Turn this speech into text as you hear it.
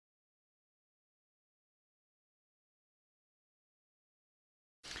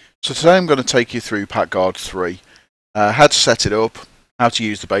So today I'm going to take you through PATGuard 3, how to set it up, how to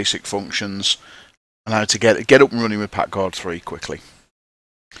use the basic functions, and how to get up and running with PATGuard 3 quickly.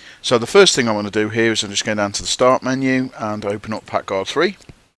 So the first thing I want to do here is I'm just going down to the Start menu and open up PATGuard 3.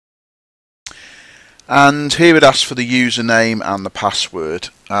 And here it asks for the username and the password.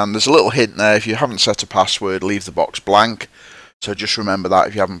 And there's a little hint there, if you haven't set a password, leave the box blank. So just remember that,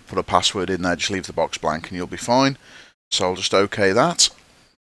 if you haven't put a password in there, just leave the box blank and you'll be fine. So I'll just OK that.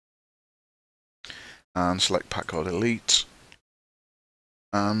 And select PATGuard Elite,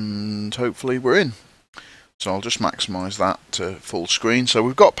 and hopefully we're in. So I'll just maximise that to full screen. So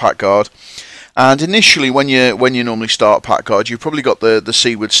we've got PATGuard, and initially when you normally start PATGuard, you've probably got the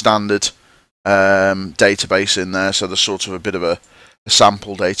Seaward standard database in there. So there's sort of a bit of a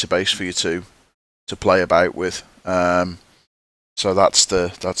sample database for you to play about with. So that's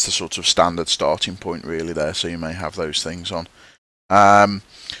the sort of standard starting point really there. So you may have those things on.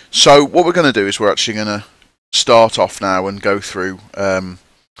 So what we're going to do is we're actually going to start off now and go through the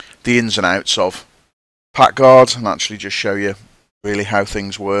ins and outs of PATGuard and actually just show you really how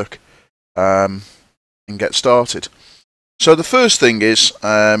things work and get started. So the first thing is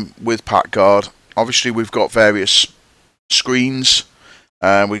with PATGuard, obviously we've got various screens.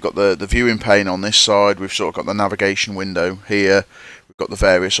 We've got the viewing pane on this side, we've sort of got the navigation window here, we've got the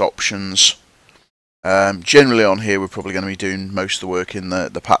various options. Generally on here we're probably going to be doing most of the work in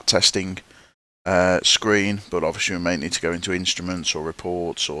the PAT testing screen, but obviously we may need to go into instruments or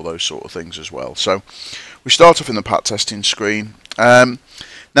reports or those sort of things as well. So we start off in the PAT testing screen. Now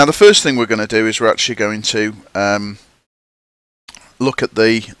the first thing we're going to do is we're actually going to look at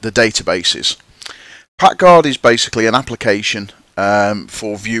the databases. PATGuard is basically an application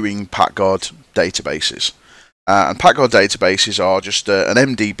for viewing PATGuard databases. And PATGuard databases are just an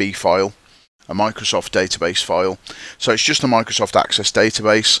MDB file, a Microsoft database file. So it's just a Microsoft Access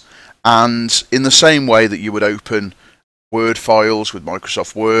database, and in the same way that you would open Word files with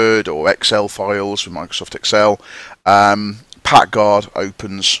Microsoft Word or Excel files with Microsoft Excel, PATGuard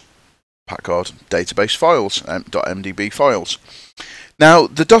opens PATGuard database files, .mdb files. Now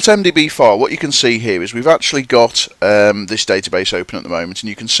the .mdb file, what you can see here is we've actually got this database open at the moment, and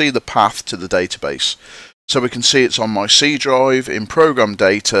you can see the path to the database. So we can see it's on my C drive, in Program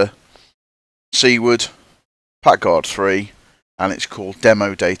Data, Seaward, PATGuard 3, and it's called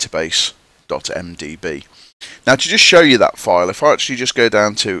demo database.mdb. Now to just show you that file, if I actually just go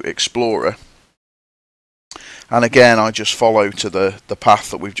down to Explorer, and again I just follow to the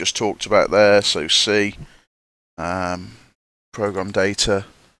path that we've just talked about there, so C, Program Data,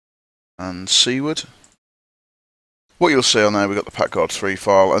 and Seaward. What you'll see on there, we've got the PATGuard 3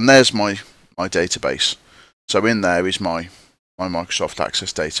 file, and there's my database. So in there is my Microsoft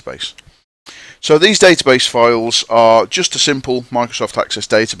Access database. So these database files are just a simple Microsoft Access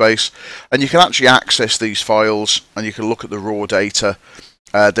database, and you can actually access these files and you can look at the raw data.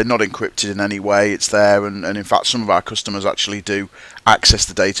 They're not encrypted in any way, it's there, and in fact some of our customers actually do access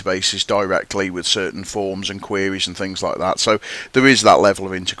the databases directly with certain forms and queries and things like that. So there is that level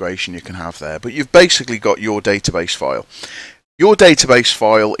of integration you can have there, but you've basically got your database file. Your database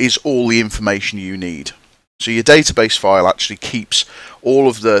file is all the information you need. So your database file actually keeps all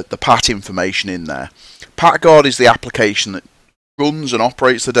of the PAT information in there. PATGuard is the application that runs and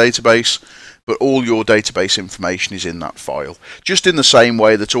operates the database, but all your database information is in that file. Just in the same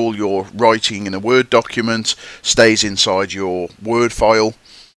way that all your writing in a Word document stays inside your Word file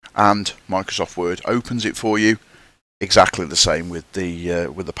and Microsoft Word opens it for you, exactly the same with the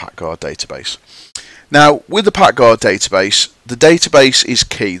PATGuard database. Now, with the PATGuard database, the database is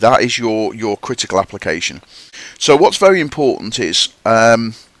key. That is your critical application. So what's very important is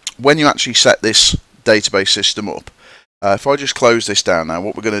when you actually set this database system up, if I just close this down now,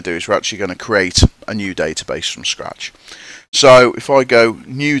 what we're going to do is we're actually going to create a new database from scratch. So if I go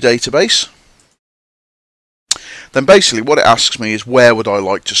New Database, then basically what it asks me is where would I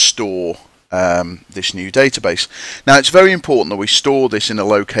like to store this new database. Now it's very important that we store this in a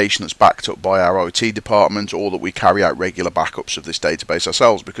location that's backed up by our IT department, or that we carry out regular backups of this database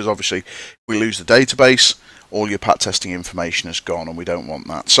ourselves, because obviously if we lose the database, all your PAT testing information is gone, and we don't want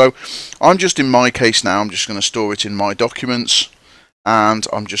that. So I'm just, in my case now, I'm just going to store it in my documents, and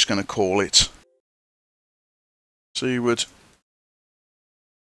I'm just going to call it Seaward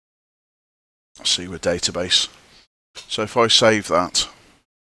database. So if I save that,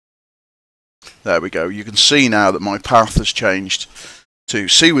 there we go. You can see now that my path has changed to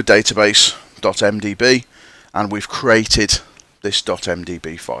Seaward database.mdb, and we've created this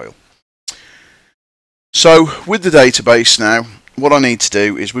 .mdb file. So with the database now, what I need to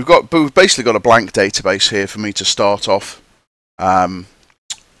do is we've basically got a blank database here for me to start off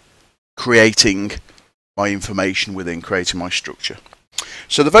creating my information within, creating my structure.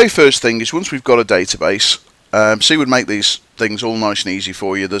 So the very first thing is, once we've got a database, so would make these things all nice and easy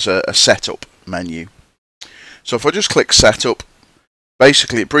for you. There's a setup menu. So if I just click setup,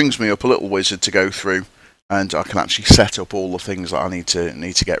 basically it brings me up a little wizard to go through, and I can actually set up all the things that I need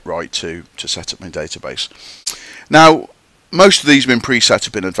to get right to set up my database. Now, most of these have been pre-set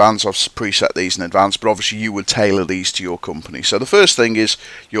up in advance. I've preset these in advance, but obviously you would tailor these to your company. So the first thing is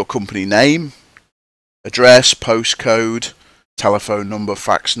your company name, address, postcode, telephone number,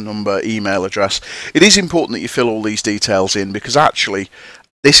 fax number, email address. It is important that you fill all these details in, because actually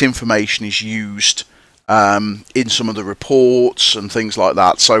this information is used in some of the reports and things like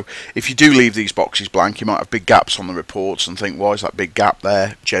that. So if you do leave these boxes blank, you might have big gaps on the reports and think, why is that big gap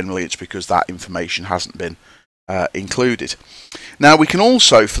there? Generally it's because that information hasn't been included. Now we can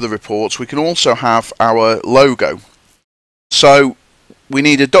also, for the reports, we can also have our logo. So we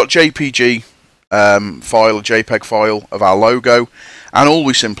need a .jpg file, a JPEG file of our logo, and all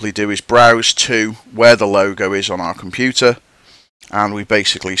we simply do is browse to where the logo is on our computer, and we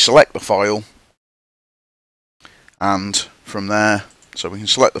basically select the file, and from there, so we can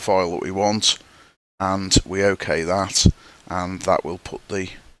select the file that we want, and we OK that, and that will put the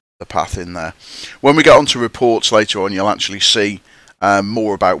path in there. When we get onto reports later on, you'll actually see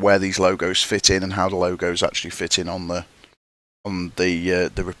more about where these logos fit in and how the logos actually fit in on the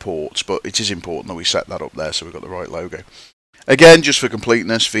reports, but it is important that we set that up there so we've got the right logo. Again, just for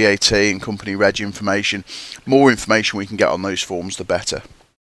completeness, VAT and company reg information. More information we can get on those forms, the better.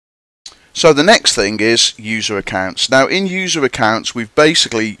 So the next thing is user accounts. Now in user accounts, we've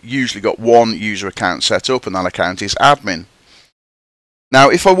basically usually got one user account set up, and that account is admin. Now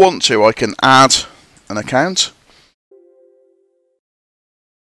if I want to, I can add an account,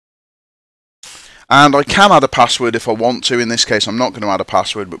 and I can add a password if I want to. In this case I'm not going to add a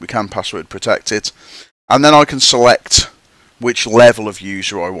password, but we can password protect it, and then I can select which level of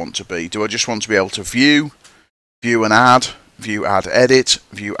user I want to be. Do I just want to be able to view and add, view, add, edit,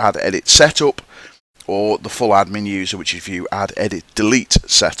 view, add, edit, setup, or the full admin user, which is view, add, edit, delete,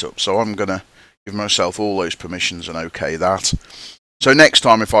 setup? So I'm going to give myself all those permissions and OK that. So next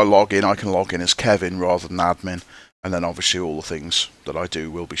time if I log in, I can log in as Kevin rather than admin, and then obviously all the things that I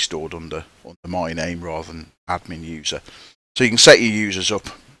do will be stored under my name rather than admin user. So you can set your users up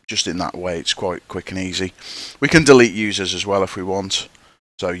just in that way. It's quite quick and easy. We can delete users as well if we want.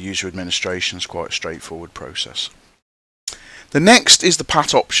 So user administration is quite a straightforward process. The next is the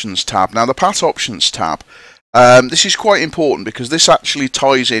PAT Options tab. Now the PAT Options tab, this is quite important because this actually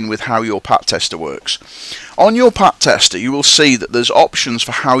ties in with how your PAT tester works. On your PAT tester you will see that there's options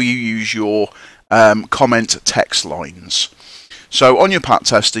for how you use your comment text lines. So on your PAT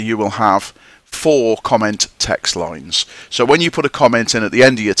tester you will have 4 comment text lines. So when you put a comment in at the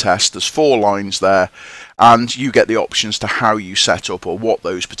end of your test, there's 4 lines there, and you get the options to how you set up or what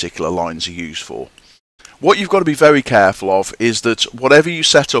those particular lines are used for. What you've got to be very careful of is that whatever you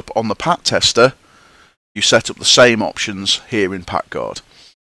set up on the PAT tester, you set up the same options here in PATGuard.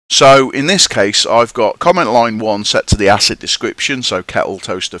 So in this case I've got comment line 1 set to the asset description, so kettle,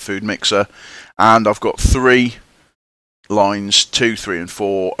 toaster, food mixer, and I've got 3 lines 2, 3 and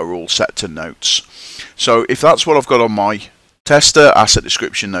 4 are all set to notes. So if that's what I've got on my tester, asset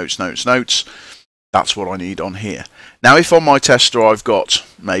description, notes, notes, notes, that's what I need on here. Now if on my tester I've got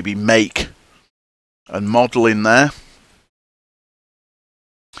maybe make and model in there,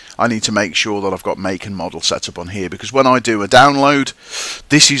 I need to make sure that I've got make and model set up on here, because when I do a download,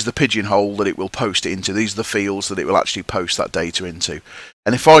 this is the pigeonhole that it will post it into. These are the fields that it will actually post that data into.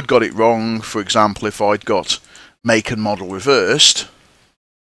 And if I'd got it wrong, for example, if I'd got make and model reversed,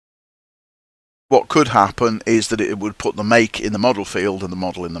 what could happen is that it would put the make in the model field and the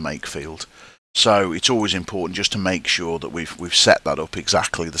model in the make field. So it's always important just to make sure that we've set that up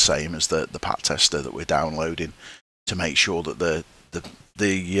exactly the same as the PAT tester that we're downloading, to make sure that the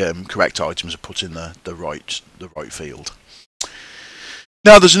correct items are put in the right field.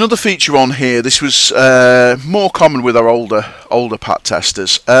 Now there's another feature on here. This was more common with our older PAT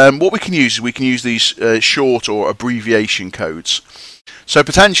testers. What we can use is we can use these short or abbreviation codes. So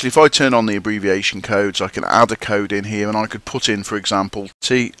potentially if I turn on the abbreviation codes, I can add a code in here, and I could put in, for example,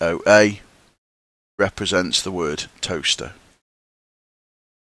 TOA represents the word toaster.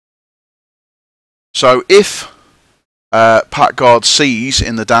 So if PATGuard sees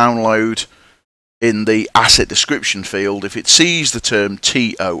in the download, in the asset description field, if it sees the term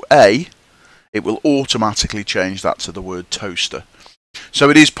TOA, it will automatically change that to the word toaster. So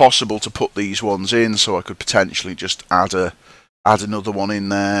it is possible to put these ones in, so I could potentially just add another one in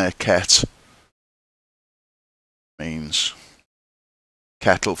there. Ket means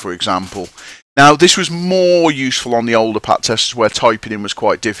kettle, for example. Now, this was more useful on the older pat testers where typing in was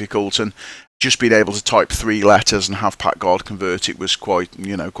quite difficult, and just being able to type 3 letters and have PATGuard convert it was quite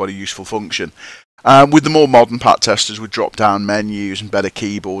a useful function. With the more modern pat testers with drop-down menus and better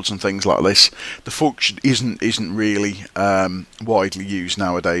keyboards and things like this, the function isn't really widely used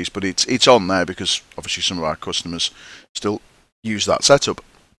nowadays, but it's on there because obviously some of our customers still use that setup.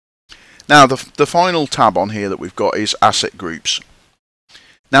 Now the final tab on here that we've got is Asset Groups.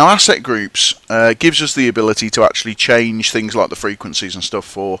 Now Asset Groups gives us the ability to actually change things like the frequencies and stuff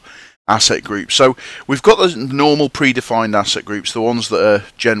for asset groups. So we've got the normal predefined asset groups, the ones that are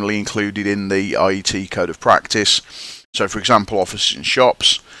generally included in the IET code of practice. So for example, offices and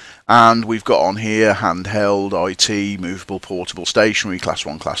shops, and we've got on here handheld, IT, movable, portable, stationary, class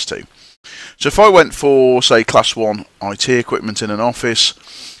 1, class 2. So if I went for, say, class 1 IT equipment in an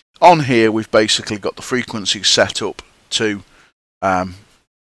office, on here we've basically got the frequencies set up to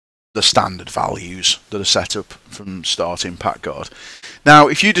the standard values that are set up from start in PATGuard. Now,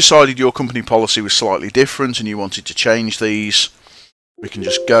 if you decided your company policy was slightly different and you wanted to change these, we can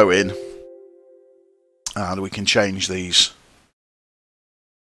just go in and we can change these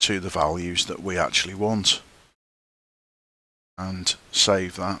to the values that we actually want and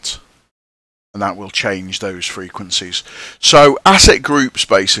save that, and that will change those frequencies. So asset groups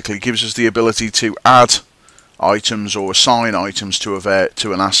basically gives us the ability to add items or assign items to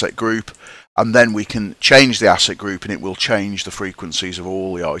an asset group, and then we can change the asset group and it will change the frequencies of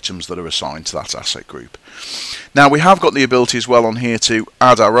all the items that are assigned to that asset group. Now we have got the ability as well on here to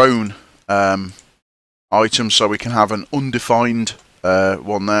add our own items, so we can have an undefined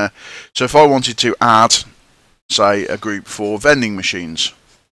one there. So if I wanted to add, say, a group for vending machines,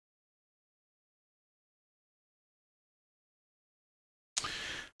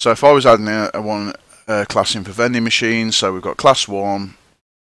 so if I was adding one class in for vending machines, so we've got class 1,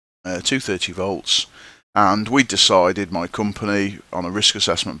 230 volts, and we decided, my company, on a risk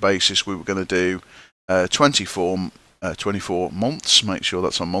assessment basis, we were going to do 24 months, make sure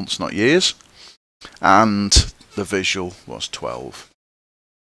that's on months not years, and the visual was 12.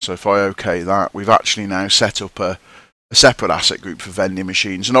 So if I OK that, we've actually now set up a separate asset group for vending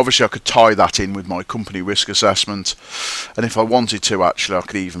machines, and obviously I could tie that in with my company risk assessment, and if I wanted to, actually I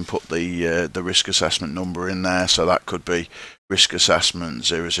could even put the risk assessment number in there, so that could be risk assessment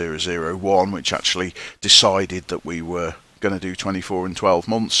 0001, which actually decided that we were going to do 24 and 12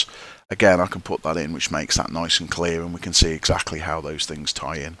 months. Again, I can put that in, which makes that nice and clear, and we can see exactly how those things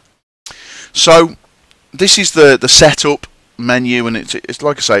tie in. So this is the setup menu, and it's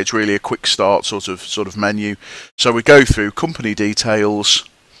like I say, it's really a quick start sort of menu. So we go through company details,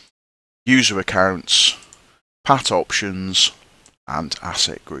 user accounts, PAT options, and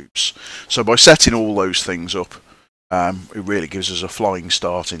asset groups. So by setting all those things up, it really gives us a flying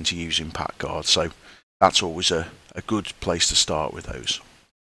start into using PATGuard. So that's always a good place to start with those.